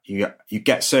looked at, you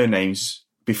get surnames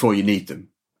before you need them,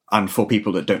 and for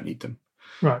people that don't need them.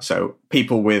 Right. So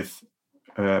people with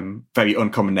very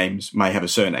uncommon names may have a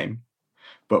surname,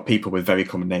 but people with very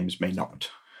common names may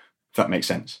not. If that makes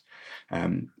sense.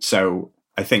 So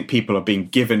I think people are being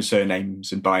given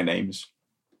surnames and bynames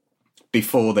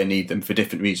before they need them for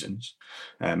different reasons.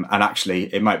 And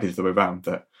actually, it might be the other way around,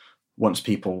 that once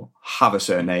people have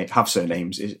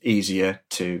surnames, it's easier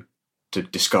to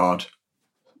discard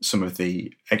some of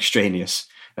the extraneous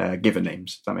given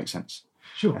names. If that makes sense.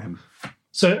 Sure.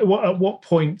 So at what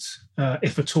point,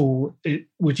 if at all,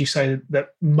 would you say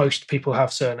that most people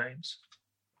have surnames?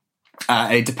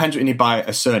 It depends when you buy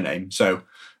a surname. So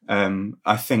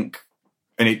I think,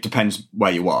 and it depends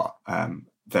where you are, and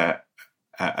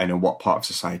in what part of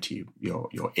society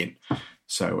you're in.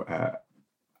 So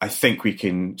I think we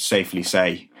can safely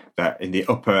say that in the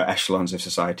upper echelons of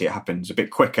society, it happens a bit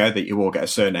quicker that you all get a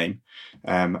surname,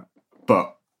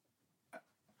 but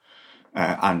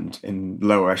and in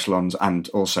lower echelons and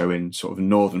also in sort of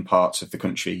northern parts of the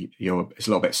country, it's a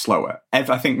little bit slower.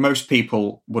 I think most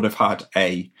people would have had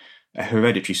a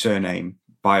hereditary surname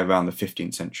by around the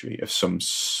 15th century of some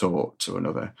sort or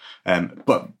another,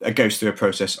 but it goes through a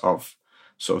process of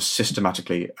sort of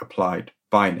systematically applied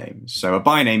bynames. So a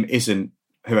byname isn't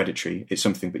hereditary, it's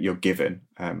something that you're given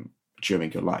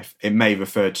during your life. It may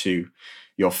refer to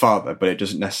your father, but it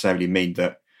doesn't necessarily mean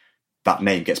that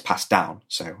name gets passed down.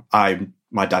 So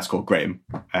my dad's called Graham,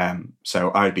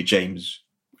 so I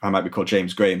might be called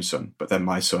James Graham's son, but then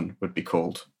my son would be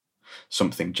called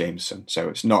something Jameson. So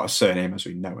it's not a surname as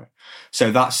we know it.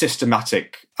 So that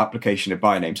systematic application of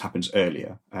bynames happens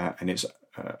earlier, and it's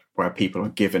where people are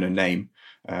given a name,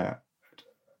 a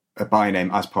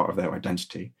byname as part of their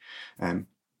identity. And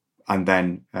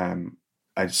then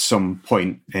at some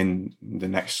point in the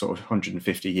next sort of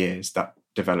 150 years, that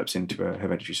develops into a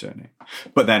hereditary surname.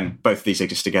 But then both of these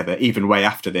exist together. Even way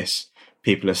after this,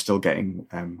 people are still getting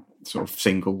sort of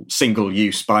single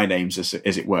use bynames,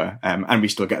 as it were, and we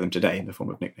still get them today in the form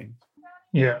of nicknames.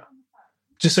 Yeah.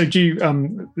 Just so, do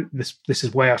you? This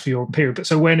is way after your period, but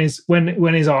so when is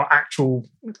our actual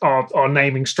our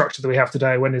naming structure that we have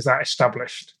today? When is that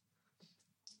established?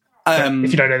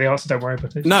 If you don't know the answer, don't worry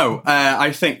about it. No,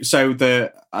 I think so.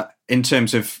 In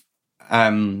terms of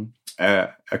a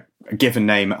given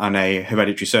name and a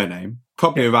hereditary surname,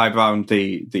 probably arrive around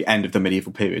the end of the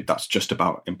medieval period. That's just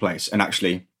about in place, and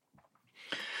actually,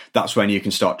 that's when you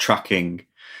can start tracking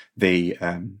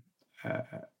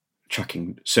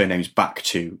tracking surnames back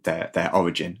to their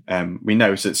origin. We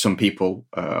know that some people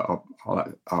are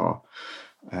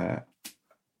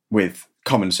with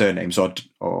common surnames are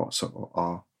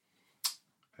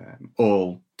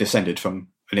all descended from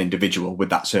an individual with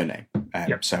that surname.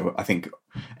 Yep. So I think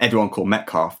everyone called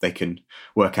Metcalfe, they can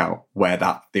work out where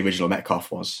the original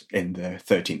Metcalfe was in the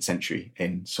 13th century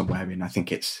in somewhere in, I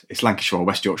think it's Lancashire or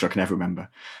West Yorkshire, I can never remember.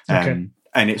 Okay.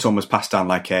 And it's almost passed down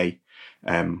like I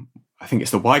think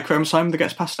it's the Y chromosome that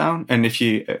gets passed down. And if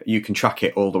you can track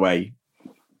it all the way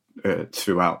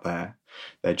throughout their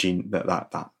gene,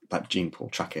 that gene pool,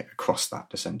 track it across that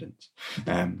descendant.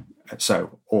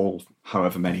 So all,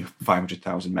 however many,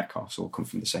 500,000 Metcalfes all come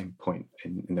from the same point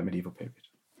in the medieval period.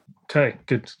 Okay,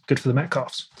 good for the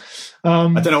Metcalfes.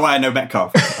 I don't know why I know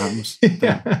Metcalfe.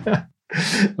 Yeah.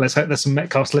 Let's hope there's some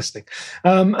Metcalfs listening.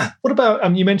 What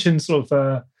about, you mentioned sort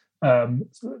of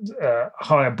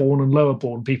higher born and lower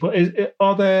born people.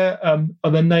 Are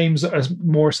there names that are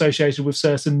more associated with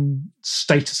certain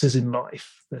statuses in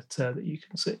life that you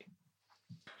can see?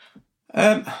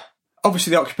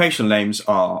 Obviously, the occupational names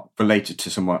are related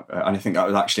to someone, and I think that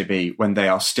would actually be when they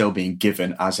are still being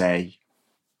given as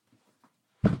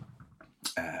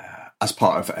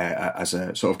part of as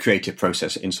a sort of creative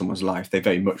process in someone's life. They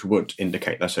very much would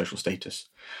indicate their social status.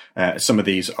 Some of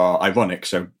these are ironic,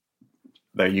 so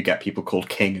there you get people called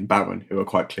king and baron who are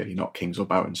quite clearly not kings or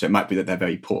barons. So it might be that they're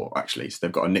very poor, actually. So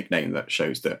they've got a nickname that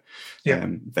shows that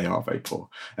they are very poor.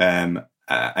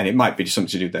 And it might be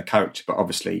something to do with their character, but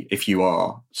obviously if you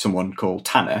are someone called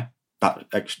Tanner,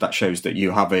 that shows that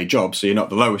you have a job, so you're not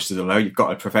the lowest of the low, you've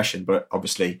got a profession, but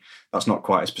obviously that's not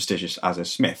quite as prestigious as a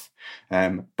smith.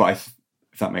 But if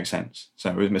that makes sense.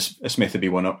 So a smith would be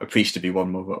one up, a priest would be one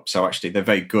move up. So actually they're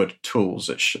very good tools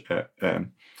at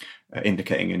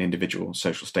indicating an individual's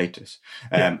social status.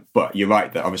 But you're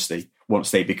right that obviously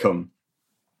once they become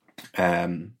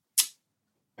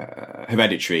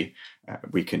hereditary,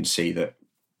 we can see that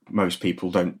most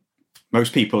people for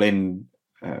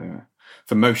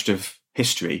most of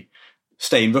history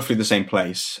stay in roughly the same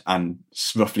place and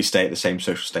roughly stay at the same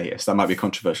social status. That might be a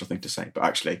controversial thing to say, but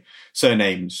actually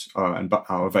surnames are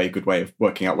a very good way of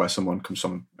working out where someone comes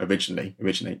from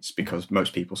originates, because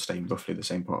most people stay in roughly the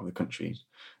same part of the country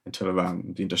until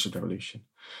around the Industrial Revolution.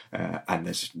 And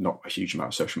there's not a huge amount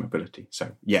of social mobility.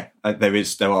 So there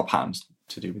are patterns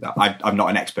to do with that. I'm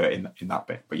not an expert in that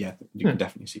bit, but you can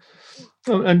definitely see.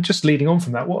 Oh, and just leading on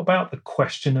from that, what about the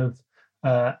question of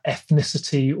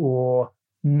ethnicity or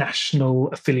national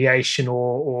affiliation,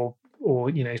 or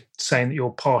saying that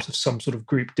you're part of some sort of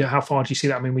group? How far do you see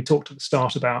that? I mean, we talked at the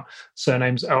start about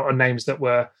surnames or names that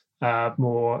were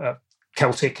more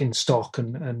Celtic in stock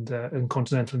and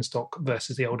continental in stock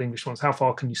versus the Old English ones. How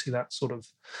far can you see that sort of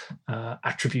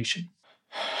attribution?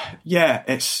 Yeah,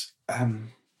 it's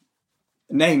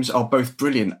names are both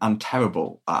brilliant and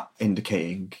terrible at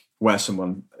indicating where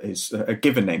someone is,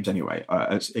 given names anyway,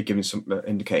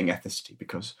 indicating ethnicity,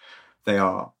 because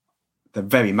they're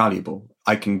very malleable.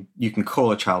 You can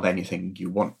call a child anything you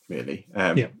want, really.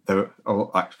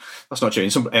 That's not true.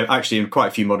 Actually, in quite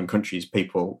a few modern countries,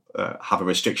 people have a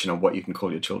restriction on what you can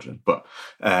call your children. But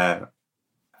I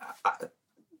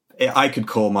could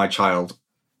call my child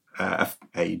a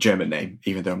German name,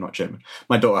 even though I'm not German.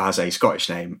 My daughter has a Scottish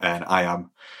name, and I am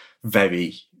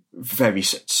very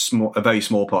small, a very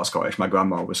small part Scottish. My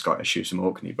grandma was Scottish; she was from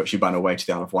Orkney, but she ran away to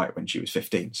the Isle of Wight when she was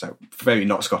 15. So very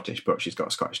not Scottish, but she's got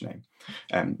a Scottish name.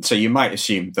 So you might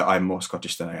assume that I'm more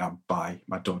Scottish than I am by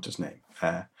my daughter's name,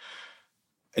 and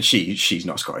she's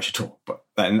not Scottish at all. But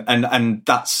and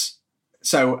that's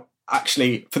so.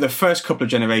 Actually, for the first couple of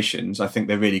generations, I think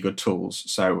they're really good tools.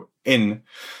 So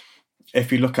if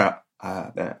you look at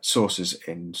the sources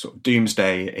in sort of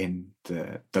Domesday in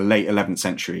the late 11th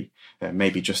century,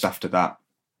 maybe just after that,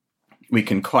 we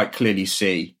can quite clearly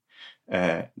see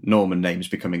Norman names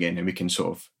becoming in, and we can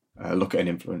sort of look at an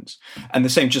influence. And the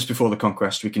same just before the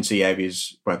conquest, we can see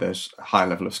areas where there's a high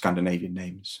level of Scandinavian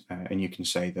names, and you can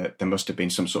say that there must have been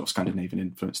some sort of Scandinavian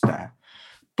influence there.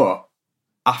 But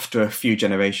after a few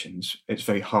generations, it's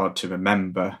very hard to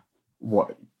remember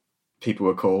what people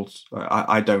were called.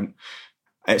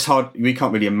 It's hard. We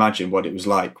can't really imagine what it was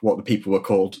like, what the people were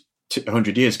called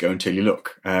 100 years ago until you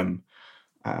look.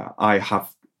 I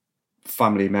have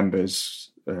family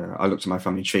members. I looked at my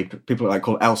family tree. People that I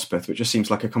call Elspeth, which just seems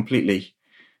like a completely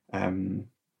alien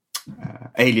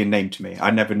name to me.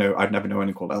 I'd never know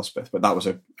anyone called Elspeth, but that was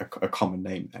a common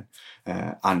name then.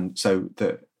 And so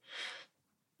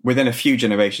within a few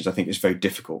generations, I think it's very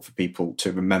difficult for people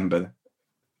to remember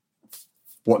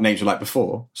what names were like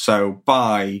before. So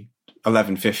by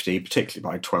 1150, particularly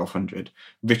by 1200,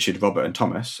 Richard, Robert and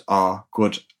Thomas are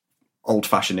good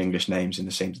old-fashioned English names in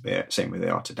the same way they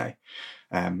are today.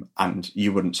 And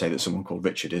you wouldn't say that someone called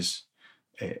Richard is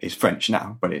French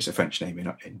now, but it's a French name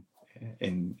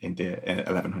in the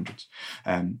 1100s.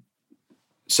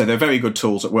 So they're very good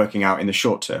tools at working out in the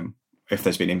short term if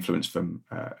there's been influence from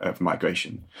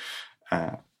migration,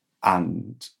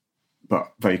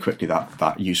 but very quickly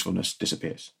that usefulness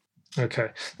disappears. Okay,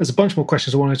 there's a bunch more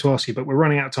questions I wanted to ask you, but we're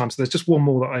running out of time. So there's just one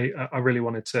more that I really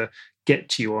wanted to get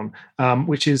to you on,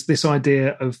 which is this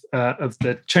idea of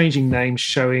the changing names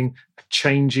showing a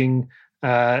changing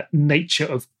nature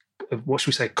of what should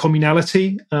we say,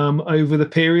 communality over the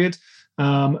period,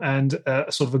 and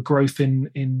sort of a growth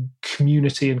in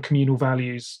community and communal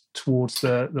values towards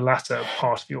the latter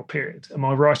part of your period. Am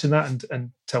I right in that?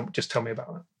 And tell me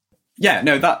about that. Yeah,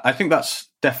 no, I think that's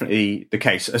definitely the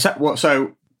case.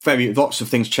 So lots of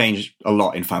things change a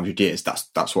lot in 500 years.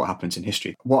 That's what happens in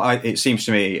history. It seems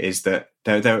to me is that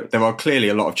there are clearly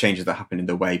a lot of changes that happen in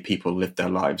the way people live their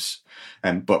lives.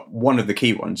 But one of the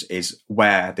key ones is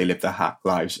where they live their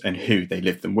lives and who they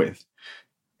live them with.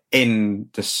 In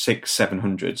the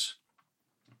 600s-700s,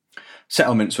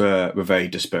 settlements were very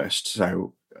dispersed.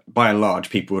 So by and large,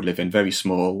 people would live in very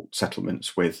small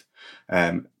settlements with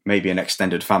maybe an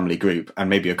extended family group and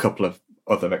maybe a couple of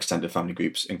other extended family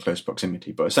groups in close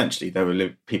proximity. But essentially,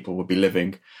 people would be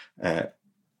living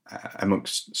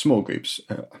amongst small groups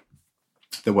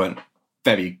that weren't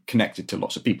very connected to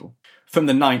lots of people. From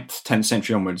the 9th, 10th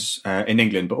century onwards in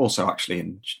England, but also actually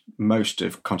in most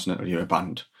of continental Europe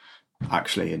and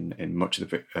actually in much of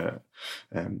the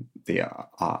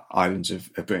islands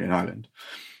of Britain and Ireland,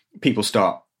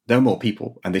 there are more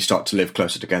people and they start to live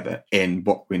closer together in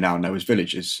what we now know as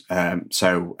villages.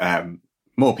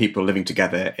 More people living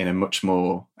together in a much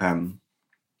more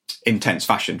intense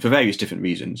fashion for various different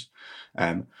reasons,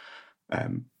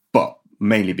 but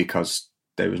mainly because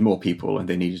there was more people and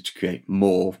they needed to create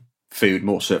more food,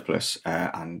 more surplus,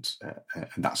 and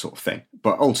that sort of thing.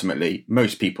 But ultimately,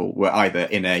 most people were either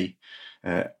in a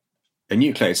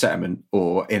nuclear settlement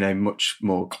or in a much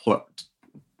more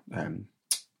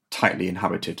tightly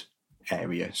inhabited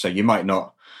area. So you might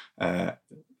not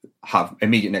have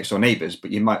immediate next door neighbours,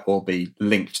 but you might all be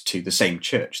linked to the same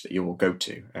church that you all go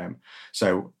to.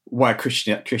 So where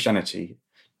Christianity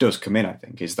does come in, I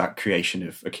think, is that creation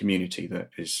of a community that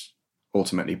is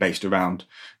ultimately based around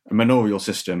a manorial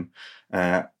system,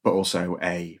 but also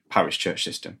a parish church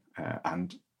system.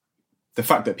 And the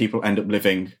fact that people end up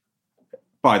living,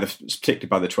 particularly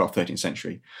by the 12th, 13th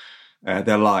century,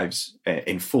 their lives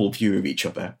in full view of each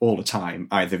other all the time,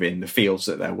 either in the fields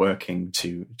that they're working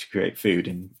to create food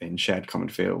in shared common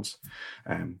fields,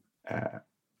 in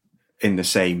the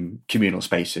same communal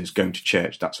spaces, going to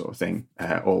church, that sort of thing,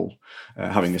 all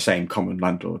having the same common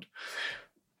landlord,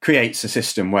 creates a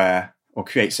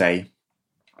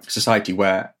society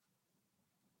where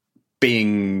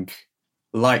being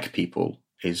like people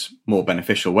is more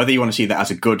beneficial. Whether you want to see that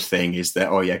as a good thing, is that,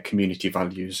 oh yeah, community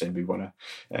values and we're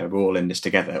all in this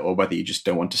together, or whether you just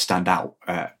don't want to stand out.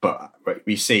 But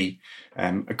we see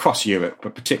across Europe,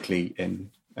 but particularly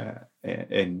in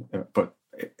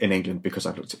England, because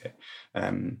I've looked at it,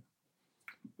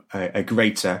 a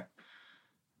greater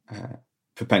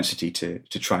propensity to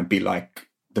try and be like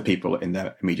the people in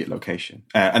their immediate location.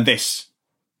 And this,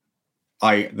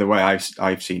 the way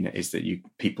I've seen it is that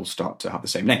people start to have the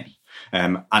same names.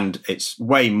 And it's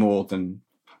way more than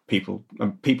people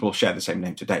share the same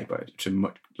name today, but to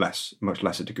much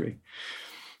lesser degree.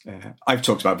 I've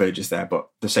talked about villages there, but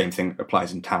the same thing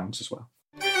applies in towns as well.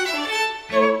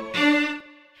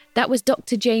 That was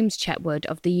Dr. James Chetwood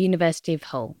of the University of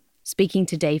Hull, speaking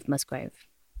to Dave Musgrove.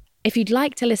 If you'd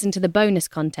like to listen to the bonus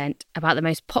content about the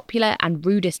most popular and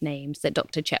rudest names that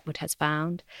Dr. Chetwood has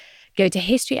found, go to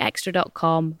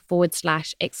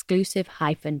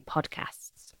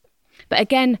historyextra.com/exclusive-podcasts. But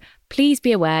again, please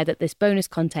be aware that this bonus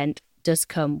content does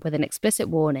come with an explicit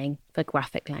warning for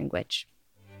graphic language.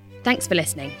 Thanks for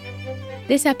listening.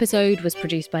 This episode was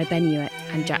produced by Ben Hewitt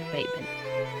and Jack Bateman.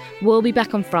 We'll be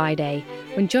back on Friday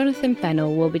when Jonathan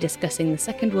Fennell will be discussing the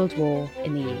Second World War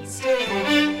in the East.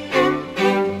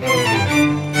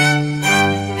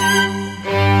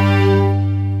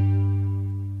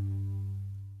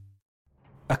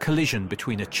 A collision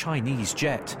between a Chinese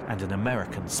jet and an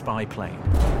American spy plane.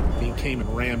 He came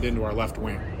and rammed into our left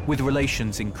wing. With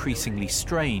relations increasingly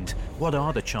strained, what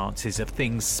are the chances of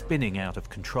things spinning out of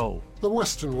control? The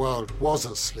Western world was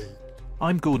asleep.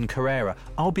 I'm Gordon Carrera.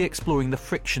 I'll be exploring the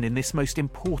friction in this most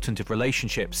important of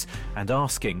relationships and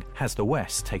asking, has the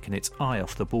West taken its eye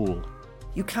off the ball?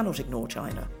 You cannot ignore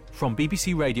China. From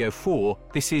BBC Radio 4,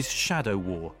 this is Shadow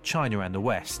War, China and the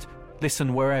West.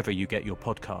 Listen wherever you get your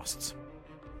podcasts.